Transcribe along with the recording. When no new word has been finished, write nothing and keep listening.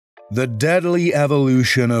The deadly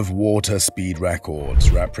evolution of water speed records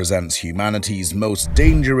represents humanity's most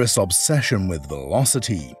dangerous obsession with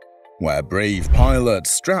velocity, where brave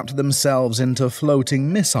pilots strapped themselves into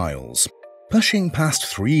floating missiles, pushing past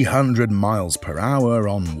 300 miles per hour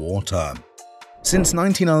on water. Since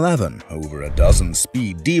 1911, over a dozen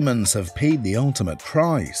speed demons have paid the ultimate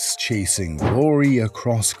price, chasing glory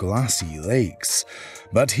across glassy lakes.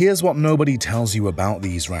 But here's what nobody tells you about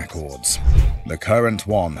these records. The current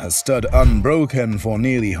one has stood unbroken for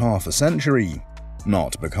nearly half a century,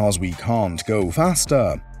 not because we can't go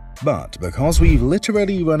faster, but because we've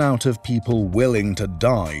literally run out of people willing to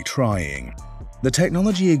die trying. The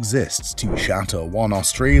technology exists to shatter one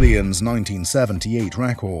Australian's 1978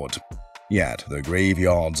 record. Yet the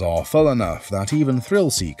graveyards are full enough that even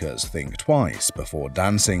thrill-seekers think twice before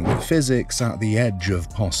dancing with physics at the edge of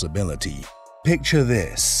possibility. Picture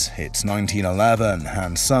this, it's 1911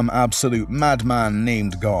 and some absolute madman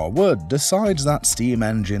named Gar Wood decides that steam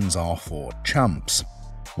engines are for chumps,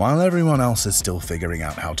 while everyone else is still figuring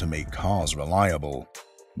out how to make cars reliable.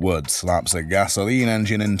 Wood slaps a gasoline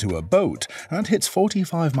engine into a boat and hits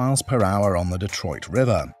 45 miles per hour on the Detroit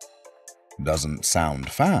River. Doesn't sound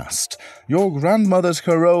fast. Your grandmother's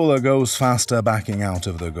Corolla goes faster backing out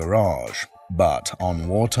of the garage. But on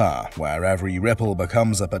water, where every ripple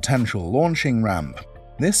becomes a potential launching ramp,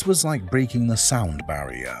 this was like breaking the sound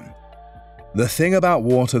barrier. The thing about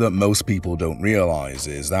water that most people don't realize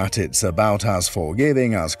is that it's about as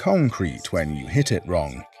forgiving as concrete when you hit it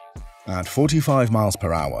wrong. At 45 miles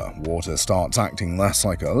per hour, water starts acting less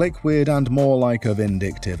like a liquid and more like a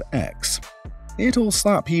vindictive ex. It'll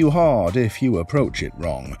slap you hard if you approach it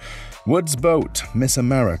wrong. Wood's boat, Miss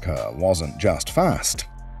America, wasn't just fast.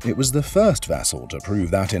 It was the first vessel to prove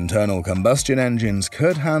that internal combustion engines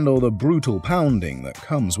could handle the brutal pounding that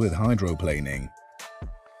comes with hydroplaning.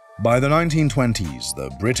 By the 1920s, the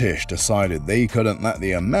British decided they couldn't let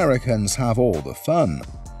the Americans have all the fun.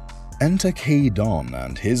 Enter K. Don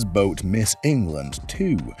and his boat Miss England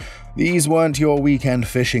too. These weren't your weekend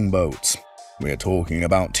fishing boats. We're talking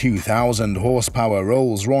about 2,000 horsepower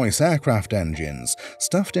Rolls-Royce aircraft engines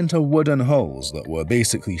stuffed into wooden hulls that were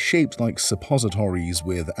basically shaped like suppositories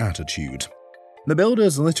with attitude. The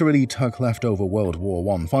builders literally took leftover World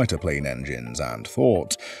War I fighter plane engines and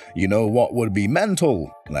thought, you know what would be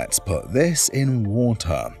mental? Let's put this in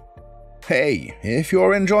water. Hey, if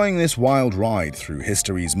you're enjoying this wild ride through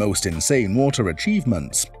history's most insane water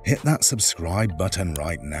achievements, hit that subscribe button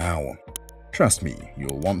right now. Trust me,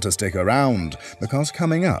 you'll want to stick around, because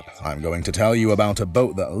coming up, I'm going to tell you about a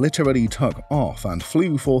boat that literally took off and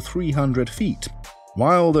flew for 300 feet,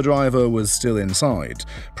 while the driver was still inside,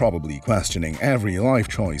 probably questioning every life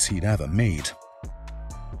choice he'd ever made.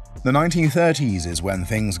 The 1930s is when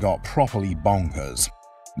things got properly bonkers.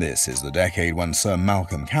 This is the decade when Sir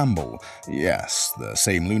Malcolm Campbell, yes, the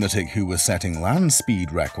same lunatic who was setting land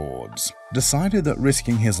speed records, decided that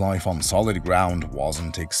risking his life on solid ground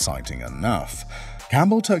wasn't exciting enough.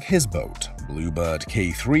 Campbell took his boat, Bluebird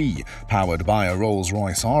K3, powered by a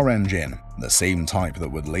Rolls-Royce R engine, the same type that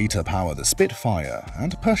would later power the Spitfire,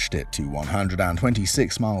 and pushed it to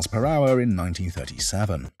 126 miles per hour in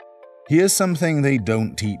 1937. Here's something they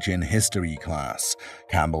don't teach in history class.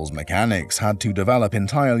 Campbell's mechanics had to develop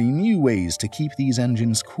entirely new ways to keep these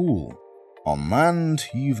engines cool. On land,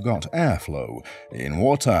 you've got airflow. In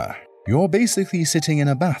water, you're basically sitting in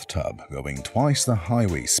a bathtub going twice the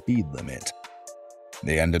highway speed limit.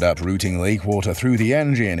 They ended up routing lake water through the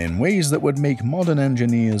engine in ways that would make modern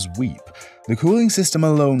engineers weep. The cooling system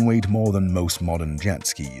alone weighed more than most modern jet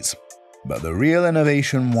skis. But the real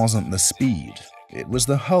innovation wasn't the speed. It was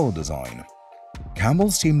the hull design.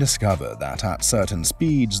 Campbell's team discovered that at certain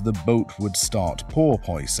speeds the boat would start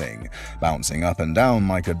porpoising, bouncing up and down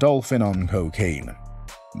like a dolphin on cocaine.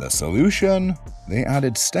 The solution? They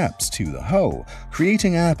added steps to the hull,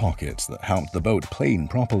 creating air pockets that helped the boat plane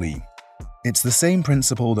properly. It's the same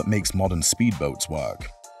principle that makes modern speedboats work.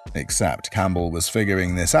 Except Campbell was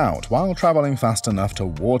figuring this out while traveling fast enough to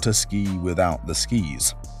water ski without the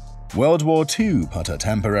skis. World War II put a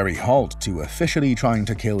temporary halt to officially trying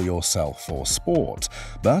to kill yourself for sport,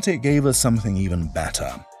 but it gave us something even better.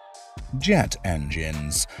 Jet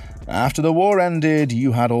engines. After the war ended,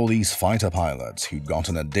 you had all these fighter pilots who'd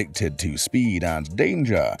gotten addicted to speed and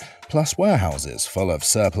danger, plus warehouses full of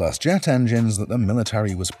surplus jet engines that the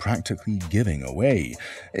military was practically giving away.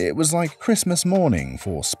 It was like Christmas morning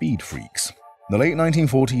for speed freaks. The late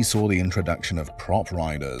 1940s saw the introduction of prop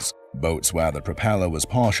riders, boats where the propeller was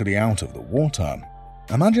partially out of the water.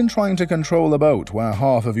 Imagine trying to control a boat where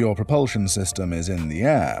half of your propulsion system is in the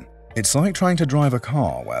air. It's like trying to drive a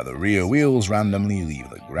car where the rear wheels randomly leave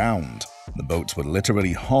the ground. The boats would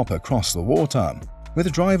literally hop across the water,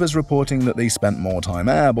 with drivers reporting that they spent more time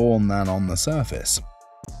airborne than on the surface.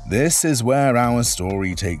 This is where our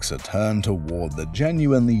story takes a turn toward the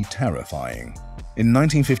genuinely terrifying. In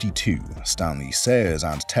 1952, Stanley Sayers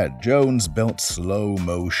and Ted Jones built Slow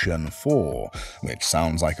Motion 4, which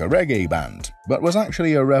sounds like a reggae band, but was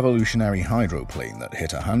actually a revolutionary hydroplane that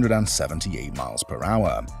hit 178 miles per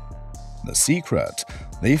hour. The secret?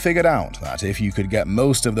 They figured out that if you could get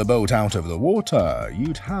most of the boat out of the water,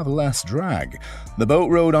 you'd have less drag. The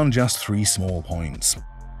boat rode on just 3 small points.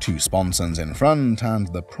 2 sponsons in front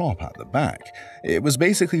and the prop at the back. It was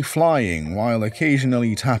basically flying while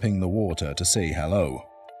occasionally tapping the water to say hello.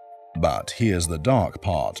 But here's the dark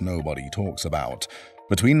part nobody talks about.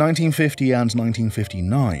 Between 1950 and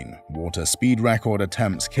 1959, water speed record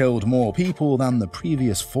attempts killed more people than the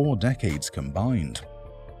previous 4 decades combined.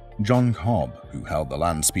 John Cobb, who held the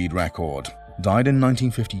land speed record, died in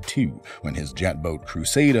 1952 when his jet boat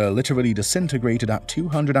Crusader literally disintegrated at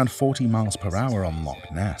 240 miles per hour on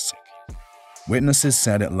Loch Ness. Witnesses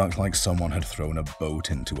said it looked like someone had thrown a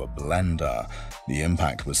boat into a blender. The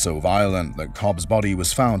impact was so violent that Cobb's body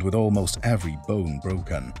was found with almost every bone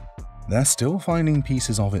broken. They're still finding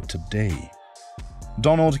pieces of it today.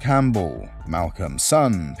 Donald Campbell, Malcolm's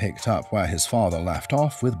son, picked up where his father left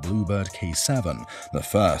off with Bluebird K7, the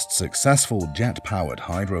first successful jet-powered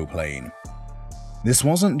hydroplane. This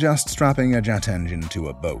wasn't just strapping a jet engine to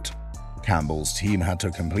a boat. Campbell's team had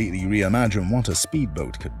to completely reimagine what a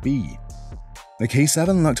speedboat could be. The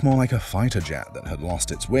K7 looked more like a fighter jet that had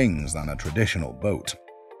lost its wings than a traditional boat.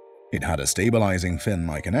 It had a stabilizing fin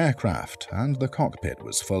like an aircraft, and the cockpit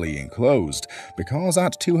was fully enclosed because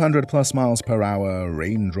at 200+ miles per hour,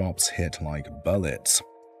 raindrops hit like bullets.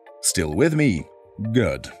 Still with me?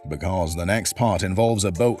 Good, because the next part involves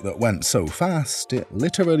a boat that went so fast it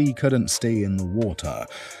literally couldn't stay in the water.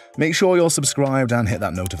 Make sure you're subscribed and hit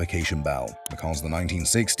that notification bell, because the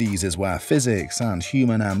 1960s is where physics and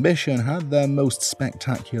human ambition had their most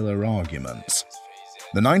spectacular arguments.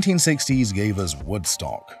 The 1960s gave us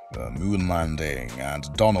Woodstock, the moon landing,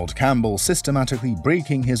 and Donald Campbell systematically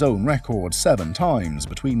breaking his own record 7 times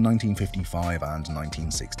between 1955 and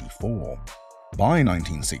 1964. By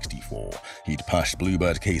 1964, he'd pushed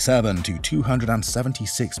Bluebird K7 to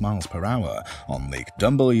 276 miles per hour on Lake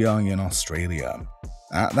Dumbleyung in Australia.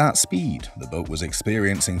 At that speed, the boat was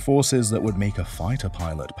experiencing forces that would make a fighter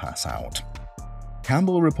pilot pass out.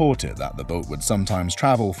 Campbell reported that the boat would sometimes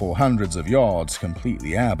travel for hundreds of yards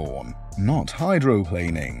completely airborne, not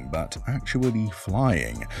hydroplaning, but actually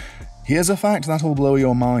flying. Here's a fact that'll blow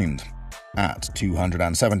your mind. At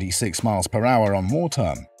 276 miles per hour on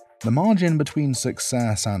water, the margin between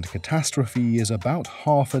success and catastrophe is about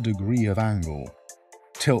 ½ a degree of angle.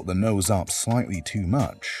 Tilt the nose up slightly too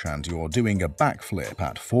much, and you're doing a backflip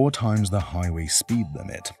at 4 times the highway speed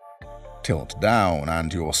limit. Tilt down,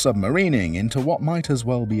 and you're submarining into what might as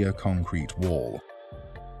well be a concrete wall.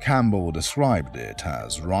 Campbell described it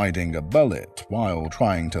as riding a bullet while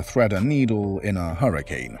trying to thread a needle in a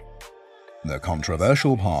hurricane. The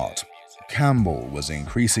controversial part: Campbell was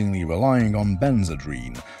increasingly relying on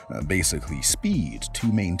benzodrine, basically speed,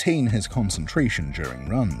 to maintain his concentration during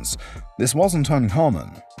runs. This wasn't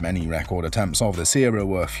uncommon. Many record attempts of this era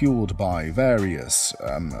were fueled by various,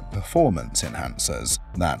 performance enhancers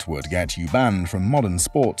that would get you banned from modern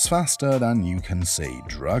sports faster than you can say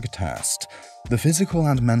drug test. The physical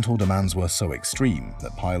and mental demands were so extreme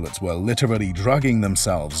that pilots were literally drugging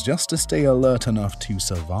themselves just to stay alert enough to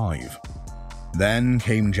survive. Then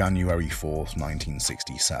came January 4th,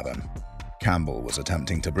 1967. Campbell was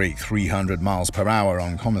attempting to break 300 miles per hour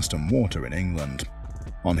on Coniston Water in England.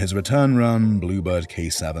 On his return run, Bluebird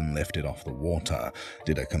K7 lifted off the water,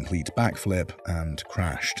 did a complete backflip, and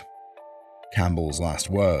crashed. Campbell's last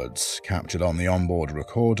words, captured on the onboard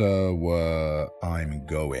recorder, were, "I'm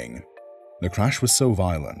going." The crash was so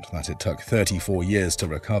violent that it took 34 years to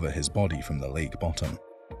recover his body from the lake bottom.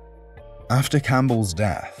 After Campbell's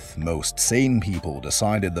death, most sane people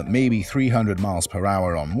decided that maybe 300 miles per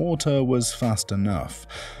hour on water was fast enough.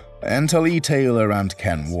 Enter Lee Taylor and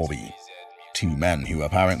Ken Warby, 2 men who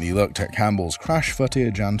apparently looked at Campbell's crash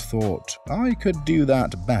footage and thought, "I could do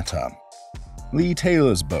that better." Lee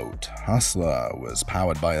Taylor's boat, Hustler, was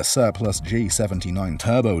powered by a surplus J-79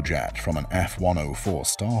 turbojet from an F-104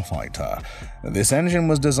 Starfighter. This engine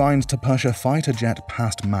was designed to push a fighter jet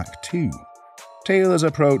past Mach 2. Taylor's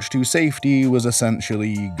approach to safety was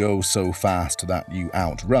essentially go so fast that you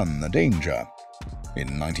outrun the danger.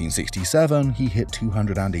 In 1967, he hit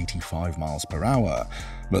 285 miles per hour,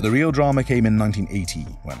 but the real drama came in 1980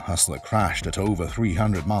 when Hustler crashed at over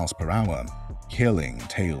 300 miles per hour. killing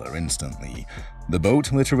Taylor instantly. The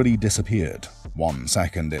boat literally disappeared. 1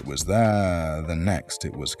 second it was there, the next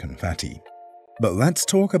it was confetti. But let's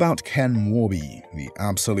talk about Ken Warby, the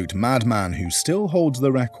absolute madman who still holds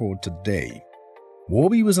the record today.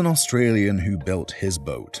 Warby was an Australian who built his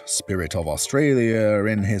boat, Spirit of Australia,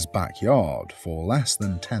 in his backyard for less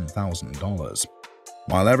than $10,000.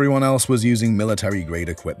 While everyone else was using military-grade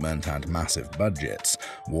equipment and massive budgets,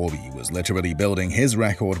 Warby was literally building his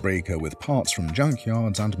record breaker with parts from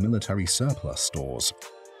junkyards and military surplus stores.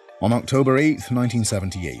 On October 8,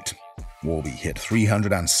 1978, Warby hit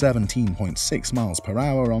 317.6 miles per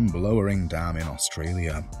hour on Blistering Dam in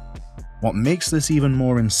Australia. What makes this even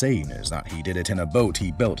more insane is that he did it in a boat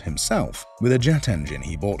he built himself, with a jet engine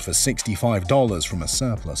he bought for $65 from a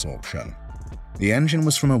surplus auction. The engine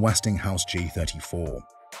was from a Westinghouse J-34,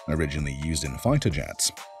 originally used in fighter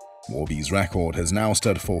jets. Warby's record has now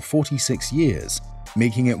stood for 46 years,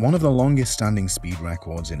 making it one of the longest-standing speed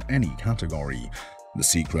records in any category. The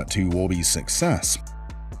secret to Warby's success: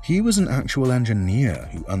 he was an actual engineer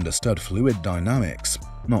who understood fluid dynamics,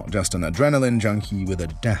 not just an adrenaline junkie with a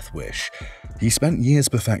death wish. He spent years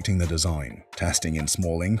perfecting the design, testing in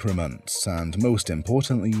small increments, and most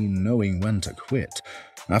importantly, knowing when to quit.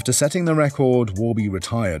 After setting the record, Warby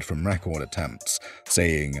retired from record attempts,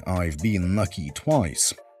 saying, "I've been lucky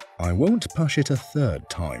twice. I won't push it a third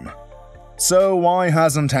time." So why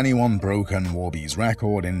hasn't anyone broken Warby's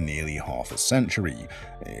record in nearly half a century?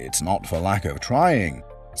 It's not for lack of trying.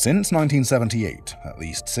 Since 1978, at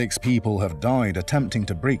least 6 people have died attempting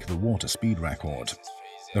to break the water speed record.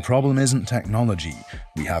 The problem isn't technology.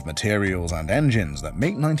 We have materials and engines that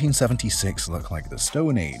make 1976 look like the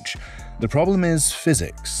Stone Age. The problem is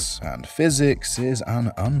physics, and physics is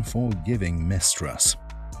an unforgiving mistress.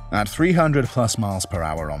 At 300 plus miles per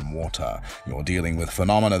hour on water, you're dealing with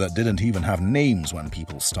phenomena that didn't even have names when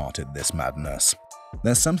people started this madness.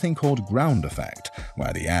 There's something called ground effect,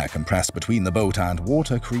 where the air compressed between the boat and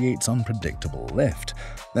water creates unpredictable lift.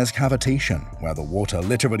 There's cavitation, where the water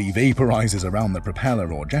literally vaporizes around the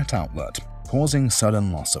propeller or jet outlet, causing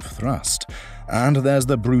sudden loss of thrust. And there's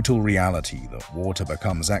the brutal reality that water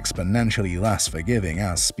becomes exponentially less forgiving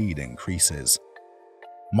as speed increases.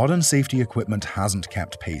 Modern safety equipment hasn't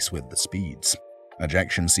kept pace with the speeds.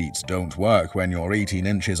 Ejection seats don't work when you're 18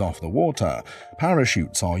 inches off the water.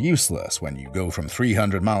 Parachutes are useless when you go from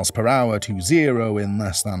 300 miles per hour to 0 in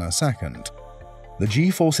less than a second. The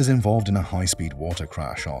G-forces involved in a high-speed water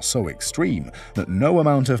crash are so extreme that no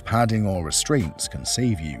amount of padding or restraints can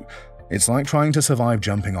save you. It's like trying to survive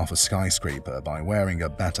jumping off a skyscraper by wearing a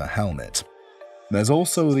better helmet. There's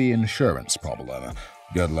also the insurance problem.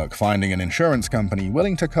 Good luck finding an insurance company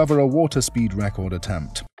willing to cover a water speed record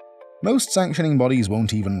attempt. Most sanctioning bodies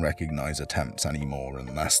won't even recognize attempts anymore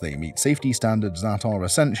unless they meet safety standards that are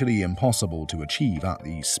essentially impossible to achieve at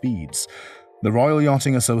these speeds. The Royal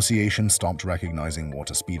Yachting Association stopped recognizing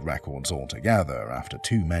water speed records altogether after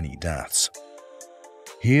too many deaths.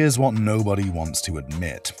 Here's what nobody wants to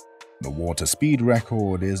admit: the water speed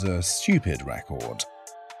record is a stupid record.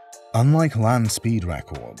 Unlike land speed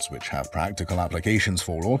records, which have practical applications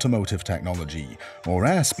for automotive technology, or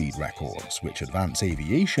airspeed records, which advance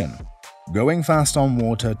aviation, going fast on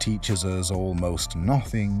water teaches us almost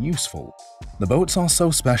nothing useful. The boats are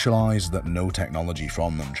so specialized that no technology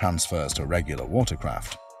from them transfers to regular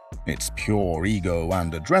watercraft. It's pure ego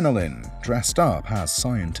and adrenaline, dressed up as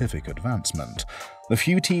scientific advancement. The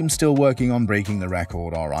few teams still working on breaking the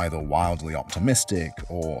record are either wildly optimistic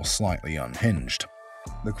or slightly unhinged.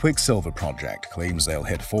 The Quicksilver Project claims they'll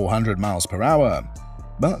hit 400 miles per hour,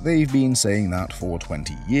 but they've been saying that for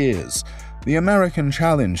 20 years. The American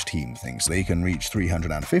Challenge team thinks they can reach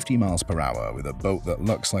 350 miles per hour with a boat that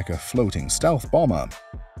looks like a floating stealth bomber,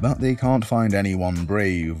 but they can't find anyone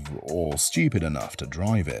brave or stupid enough to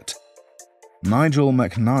drive it. Nigel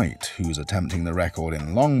McKnight, who's attempting the record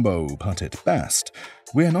in longbow, put it best: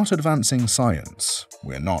 "We're not advancing science.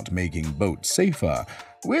 We're not making boats safer.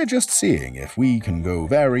 We're just seeing if we can go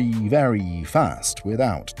very, very fast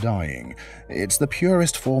without dying. It's the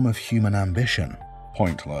purest form of human ambition.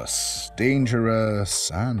 Pointless,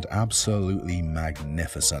 dangerous, and absolutely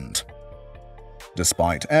magnificent."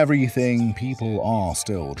 Despite everything, people are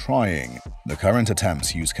still trying. The current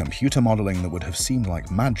attempts use computer modeling that would have seemed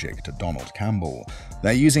like magic to Donald Campbell.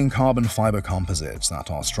 They're using carbon fiber composites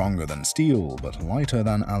that are stronger than steel but lighter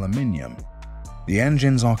than aluminium. The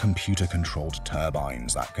engines are computer-controlled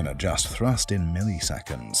turbines that can adjust thrust in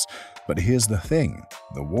milliseconds. But here's the thing: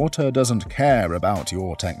 the water doesn't care about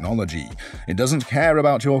your technology. It doesn't care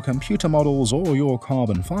about your computer models or your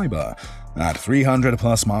carbon fiber. At 300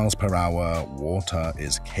 plus miles per hour, water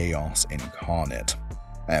is chaos incarnate.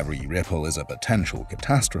 Every ripple is a potential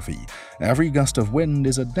catastrophe. Every gust of wind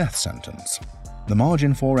is a death sentence. The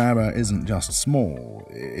margin for error isn't just small,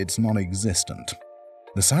 it's non-existent.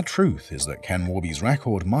 The sad truth is that Ken Warby's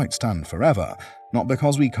record might stand forever, not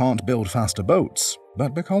because we can't build faster boats,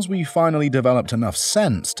 but because we finally developed enough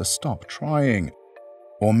sense to stop trying.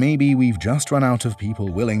 Or maybe we've just run out of people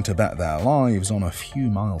willing to bet their lives on a few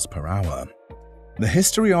miles per hour. The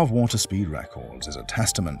history of water speed records is a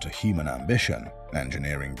testament to human ambition,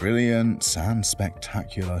 engineering brilliance, and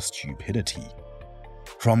spectacular stupidity.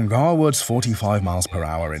 From Gar Wood's 45 miles per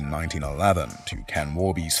hour in 1911 to Ken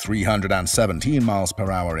Warby's 317 miles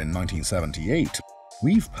per hour in 1978,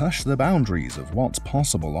 we've pushed the boundaries of what's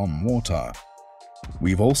possible on water.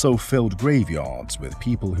 We've also filled graveyards with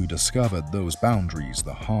people who discovered those boundaries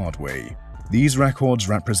the hard way. These records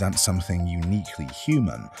represent something uniquely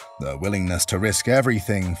human, the willingness to risk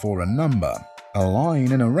everything for a number, a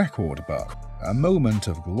line in a record book, a moment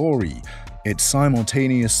of glory. It's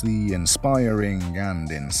simultaneously inspiring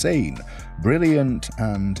and insane, brilliant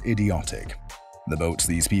and idiotic. The boats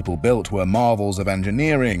these people built were marvels of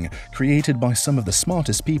engineering, created by some of the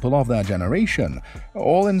smartest people of their generation,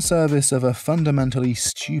 all in service of a fundamentally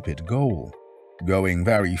stupid goal: going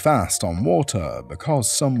very fast on water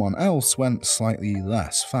because someone else went slightly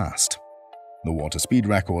less fast. The water speed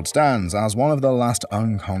record stands as one of the last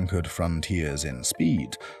unconquered frontiers in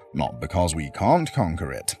speed, not because we can't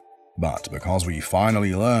conquer it, but because we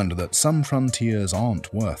finally learned that some frontiers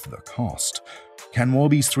aren't worth the cost. Ken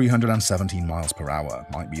Warby's 317 miles per hour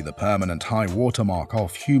might be the permanent high watermark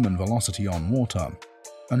of human velocity on water,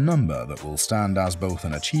 a number that will stand as both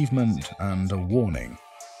an achievement and a warning.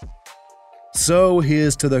 So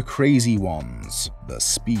here's to the crazy ones, the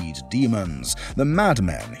speed demons, the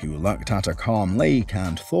madmen who looked at a calm lake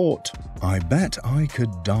and thought, "I bet I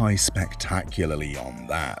could die spectacularly on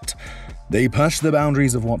that." They pushed the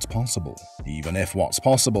boundaries of what's possible, even if what's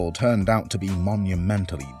possible turned out to be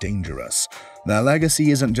monumentally dangerous. Their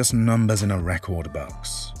legacy isn't just numbers in a record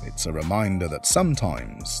books, it's a reminder that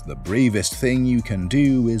sometimes the bravest thing you can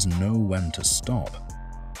do is know when to stop.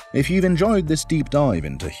 If you've enjoyed this deep dive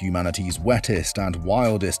into humanity's wettest and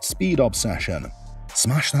wildest speed obsession,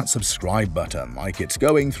 smash that subscribe button like it's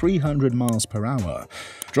going 300 miles per hour.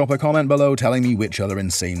 Drop a comment below telling me which other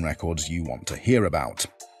insane records you want to hear about.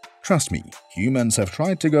 Trust me, humans have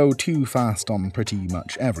tried to go too fast on pretty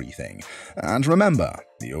much everything. And remember,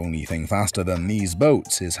 the only thing faster than these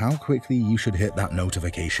boats is how quickly you should hit that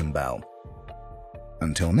notification bell.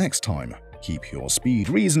 Until next time, keep your speed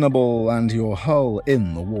reasonable and your hull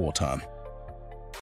in the water.